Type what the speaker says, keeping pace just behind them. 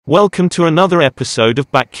Welcome to another episode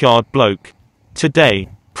of Backyard Bloke. Today,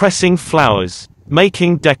 pressing flowers,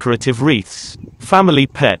 making decorative wreaths, family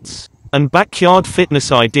pets, and backyard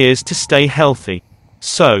fitness ideas to stay healthy.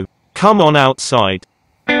 So, come on outside.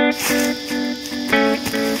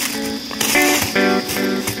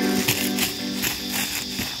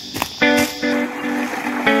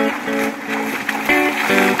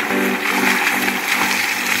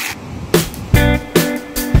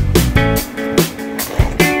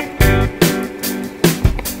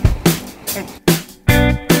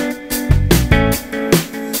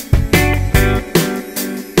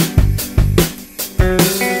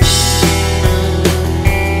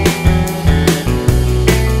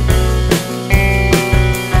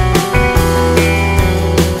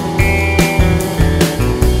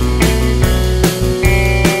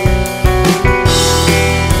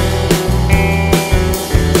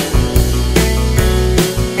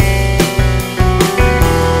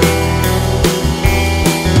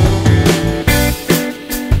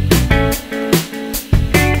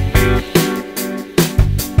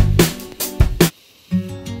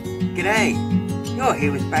 G'day, you're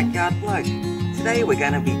here with Backyard Bloke. Today we're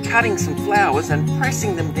going to be cutting some flowers and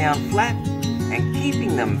pressing them down flat and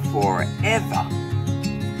keeping them forever.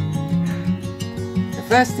 The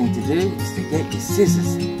first thing to do is to get your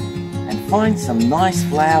scissors and find some nice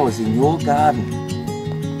flowers in your garden.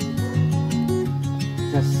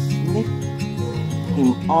 Just snip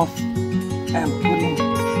him off and put him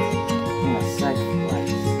in a safe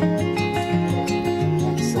place.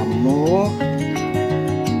 And some more.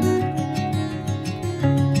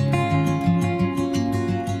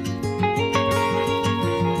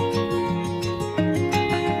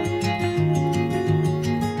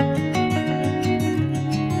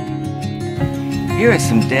 Here are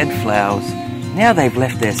some dead flowers. Now they've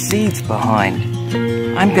left their seeds behind.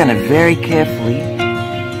 I'm going to very carefully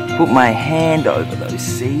put my hand over those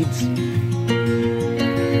seeds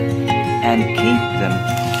and keep them.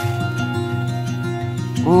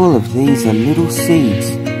 All of these are little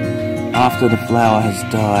seeds. After the flower has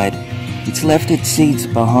died, it's left its seeds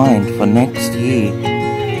behind for next year.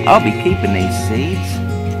 I'll be keeping these seeds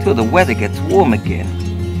till the weather gets warm again.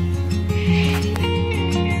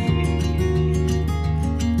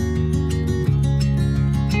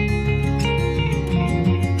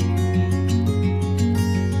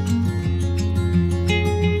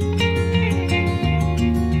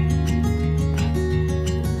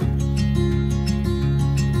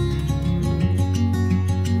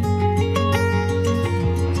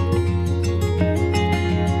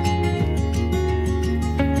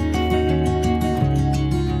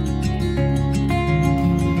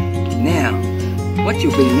 What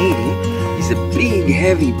you'll be needing is a big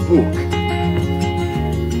heavy book,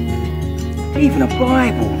 even a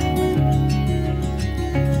Bible.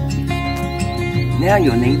 Now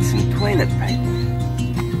you'll need some toilet paper.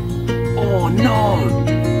 Oh no,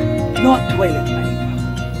 not toilet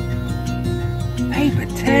paper, paper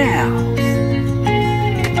towels.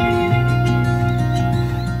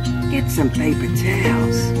 Get some paper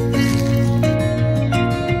towels.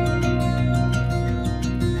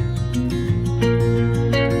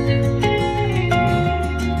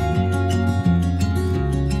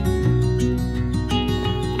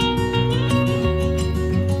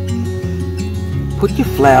 Put your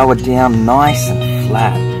flower down nice and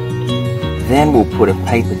flat. Then we'll put a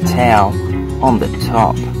paper towel on the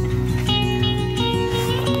top.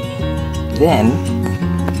 Then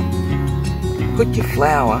put your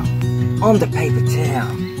flower on the paper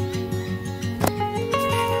towel.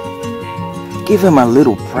 Give him a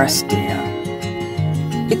little press down.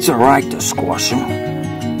 It's alright to squash him.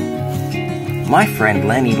 My friend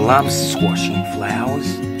Lenny loves squashing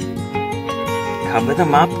flowers. Cover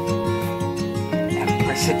them up.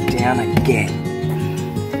 Press it down again.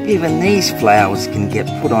 Even these flowers can get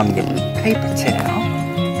put on your paper towel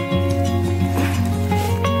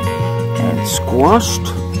and squashed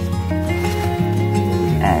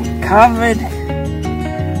and covered,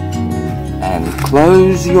 and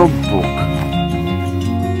close your book.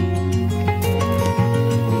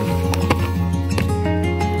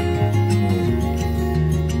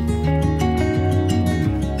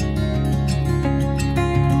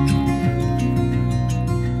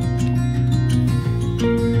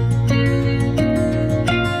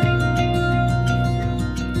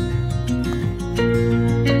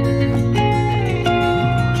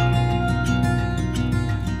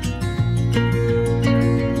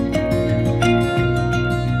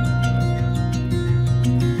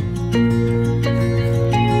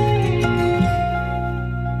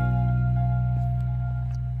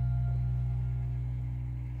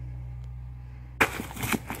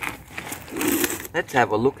 Let's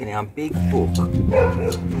have a look in our big book.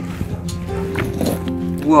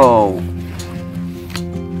 Whoa!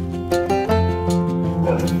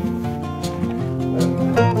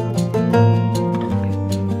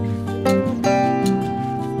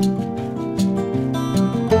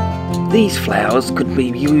 These flowers could be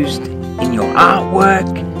used in your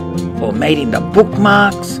artwork, or made into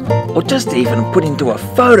bookmarks, or just even put into a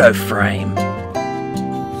photo frame.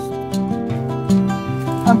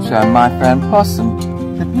 I'm showing my friend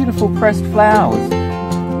Possum the beautiful pressed flowers. Do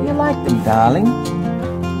you like them, darling?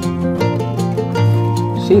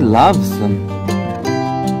 She loves them.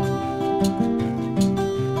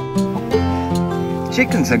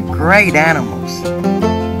 Chickens are great animals.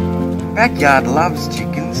 Backyard loves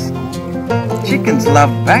chickens. Chickens love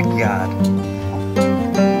backyard.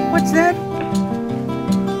 What's that?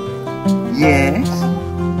 Yes,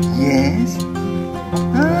 yes.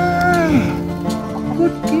 Ah,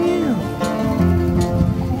 good girl.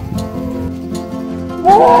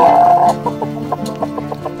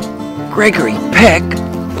 Gregory Peck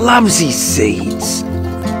loves his seeds.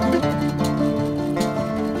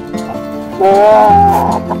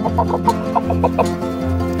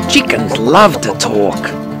 Chickens love to talk,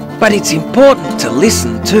 but it's important to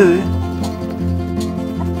listen too.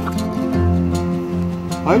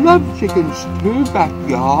 I love chickens too,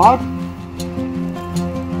 backyard.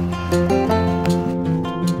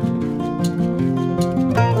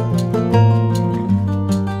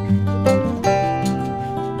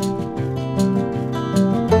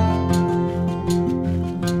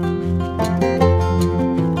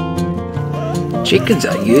 Chickens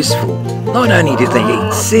are useful. Not only do they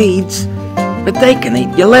eat seeds, but they can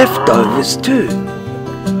eat your leftovers too.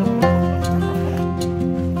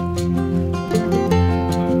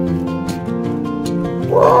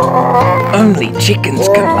 Only chickens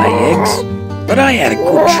can lay eggs, but I had a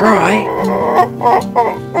good try.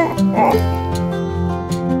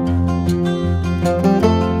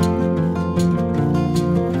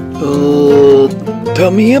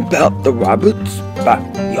 Tell me about the rabbit's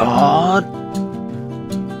backyard.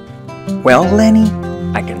 Well, Lenny,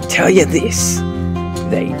 I can tell you this.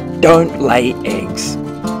 They don't lay eggs,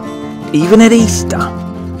 even at Easter.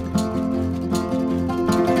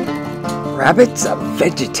 Rabbits are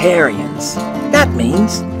vegetarians. That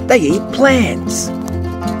means they eat plants.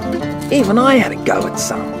 Even I had a go at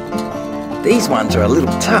some. These ones are a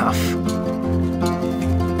little tough.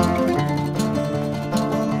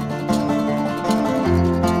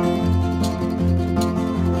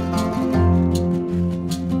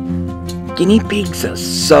 Guinea pigs are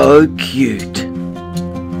so cute.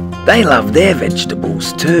 They love their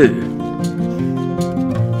vegetables too.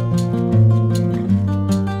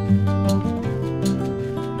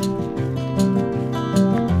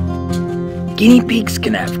 Guinea pigs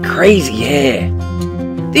can have crazy hair.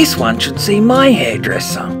 This one should see my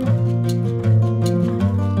hairdresser.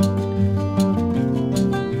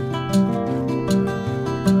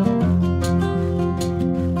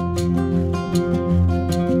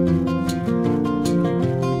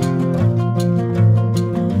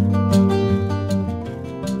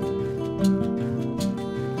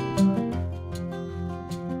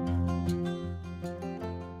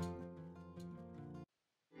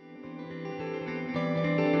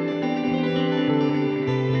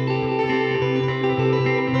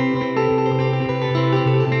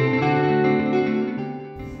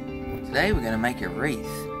 Today we're going to make a wreath.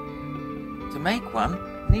 To make one,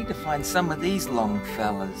 you need to find some of these long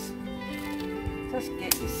fellas. Just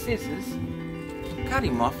get your scissors and cut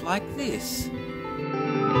him off like this.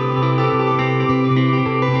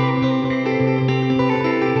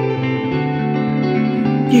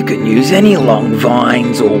 You can use any long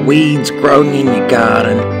vines or weeds growing in your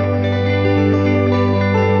garden.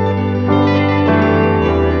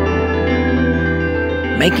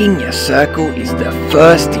 Making your circle is the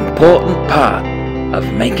first important part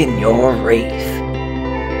of making your wreath.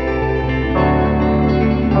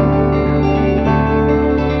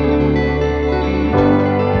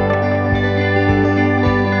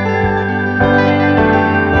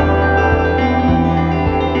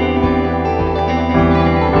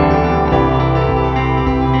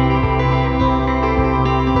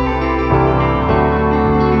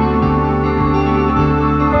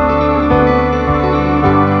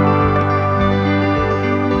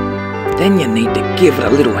 Then you need to give it a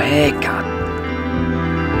little haircut.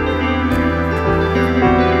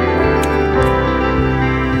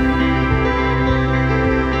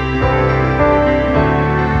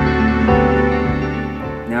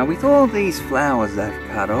 Now with all these flowers I've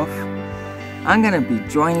cut off, I'm going to be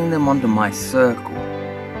joining them onto my circle.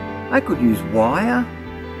 I could use wire,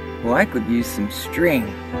 Well, I could use some string.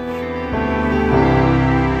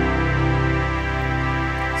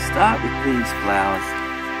 Start with these flowers,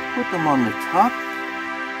 put them on the top,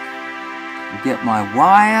 and get my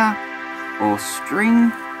wire or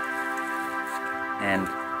string and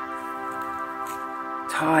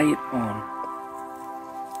tie it on.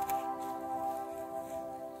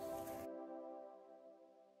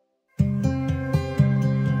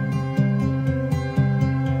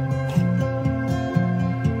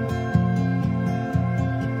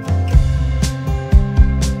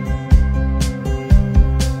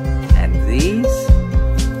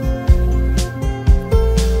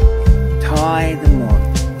 Tie them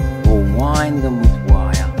on or wind them with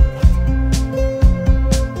wire.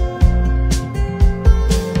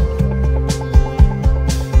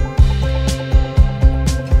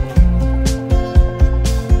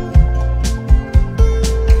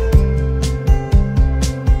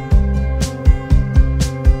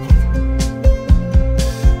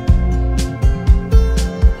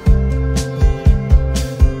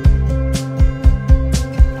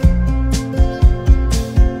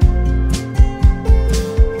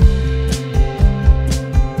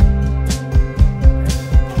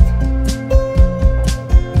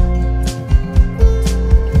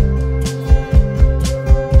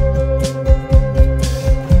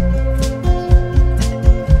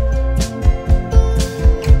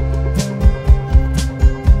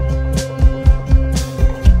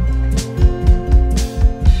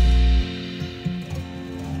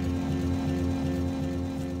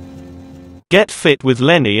 Get fit with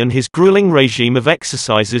Lenny and his grueling regime of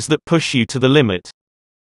exercises that push you to the limit.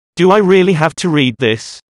 Do I really have to read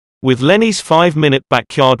this? With Lenny's 5-minute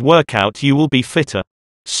backyard workout, you will be fitter,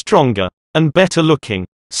 stronger, and better looking.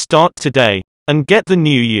 Start today, and get the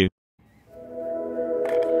new you.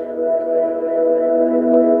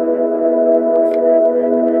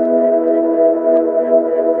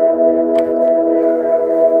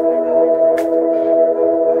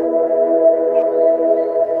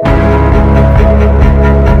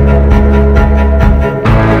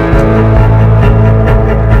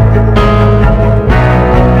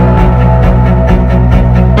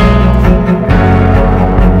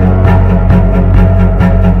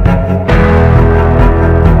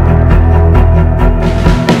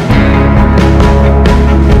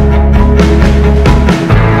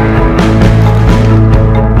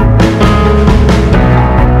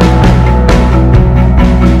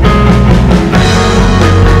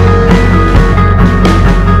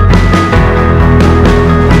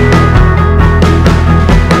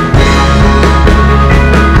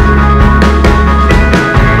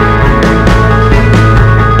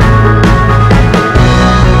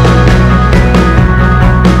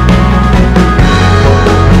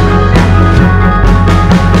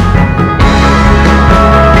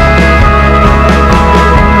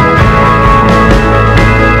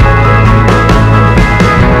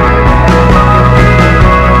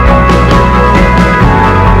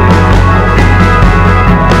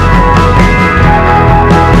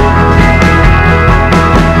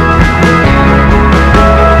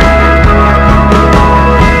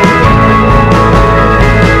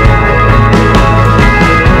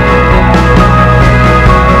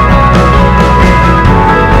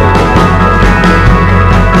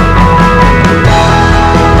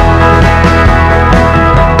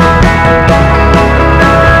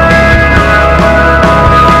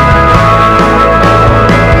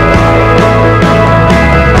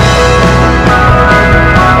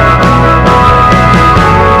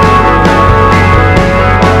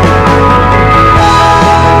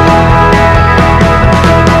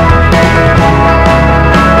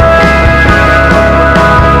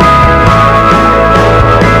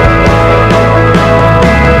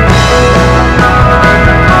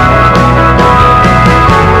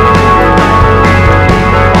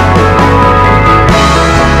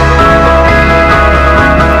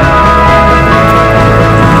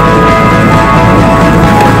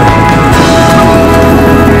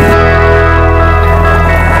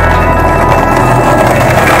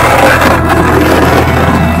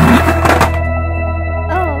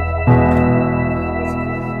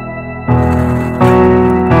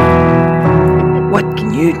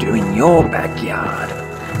 do in your backyard.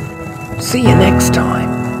 See you next time.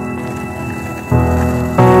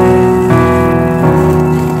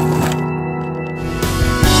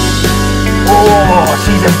 Oh,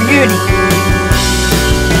 she's a beauty.